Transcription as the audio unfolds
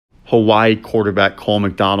Hawaii quarterback Cole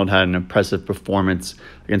McDonald had an impressive performance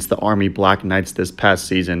against the Army Black Knights this past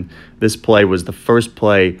season. This play was the first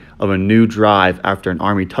play of a new drive after an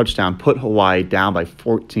Army touchdown put Hawaii down by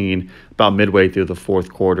 14 about midway through the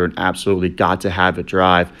fourth quarter, and absolutely got to have a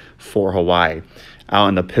drive for Hawaii out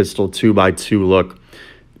in the pistol 2-by-2 look.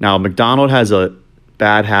 Now, McDonald has a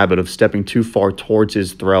bad habit of stepping too far towards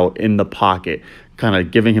his throw in the pocket, kind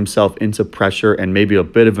of giving himself into pressure and maybe a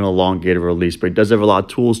bit of an elongated release, but he does have a lot of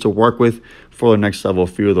tools to work with for the next level. A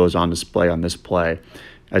few of those on display on this play.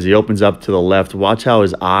 As he opens up to the left, watch how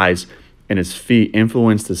his eyes and his feet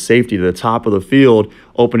influence the safety to the top of the field,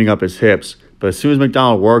 opening up his hips. But as soon as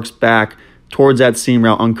McDonald works back towards that seam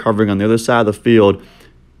route, uncovering on the other side of the field,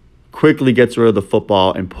 quickly gets rid of the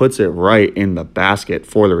football and puts it right in the basket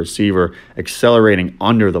for the receiver, accelerating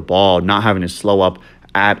under the ball, not having to slow up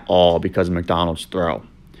at all because of McDonald's throw.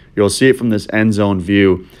 You'll see it from this end zone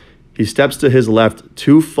view. He steps to his left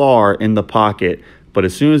too far in the pocket, but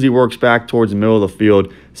as soon as he works back towards the middle of the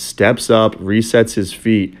field, steps up, resets his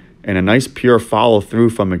feet, and a nice pure follow through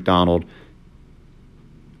from McDonald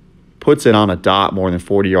puts it on a dot more than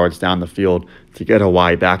 40 yards down the field to get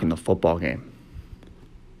Hawaii back in the football game.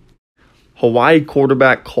 Hawaii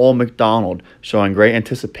quarterback Cole McDonald showing great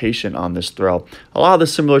anticipation on this throw. A lot of the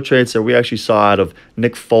similar traits that we actually saw out of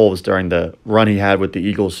Nick Foles during the run he had with the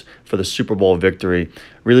Eagles for the Super Bowl victory.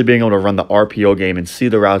 Really being able to run the RPO game and see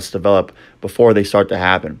the routes develop before they start to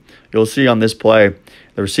happen. You'll see on this play,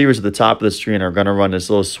 the receivers at the top of the screen are going to run this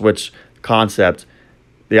little switch concept.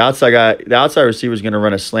 The outside receiver is going to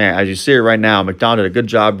run a slant. As you see it right now, McDonald did a good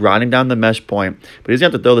job riding down the mesh point, but he's going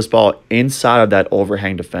to have to throw this ball inside of that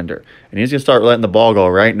overhang defender. And he's going to start letting the ball go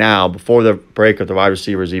right now before the break of the wide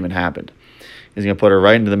receivers even happened. He's going to put it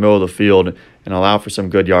right into the middle of the field and allow for some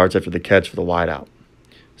good yards after the catch for the wideout.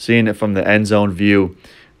 Seeing it from the end zone view,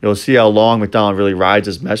 you'll see how long McDonald really rides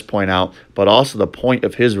his mesh point out, but also the point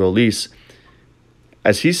of his release.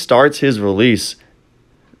 As he starts his release,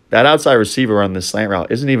 that outside receiver on the slant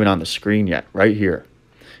route isn't even on the screen yet, right here.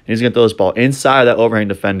 And he's going to throw this ball inside of that overhang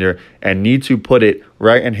defender and need to put it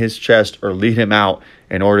right in his chest or lead him out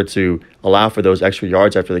in order to allow for those extra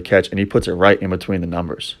yards after the catch, and he puts it right in between the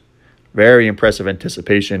numbers. Very impressive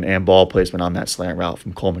anticipation and ball placement on that slant route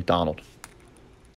from Cole McDonald.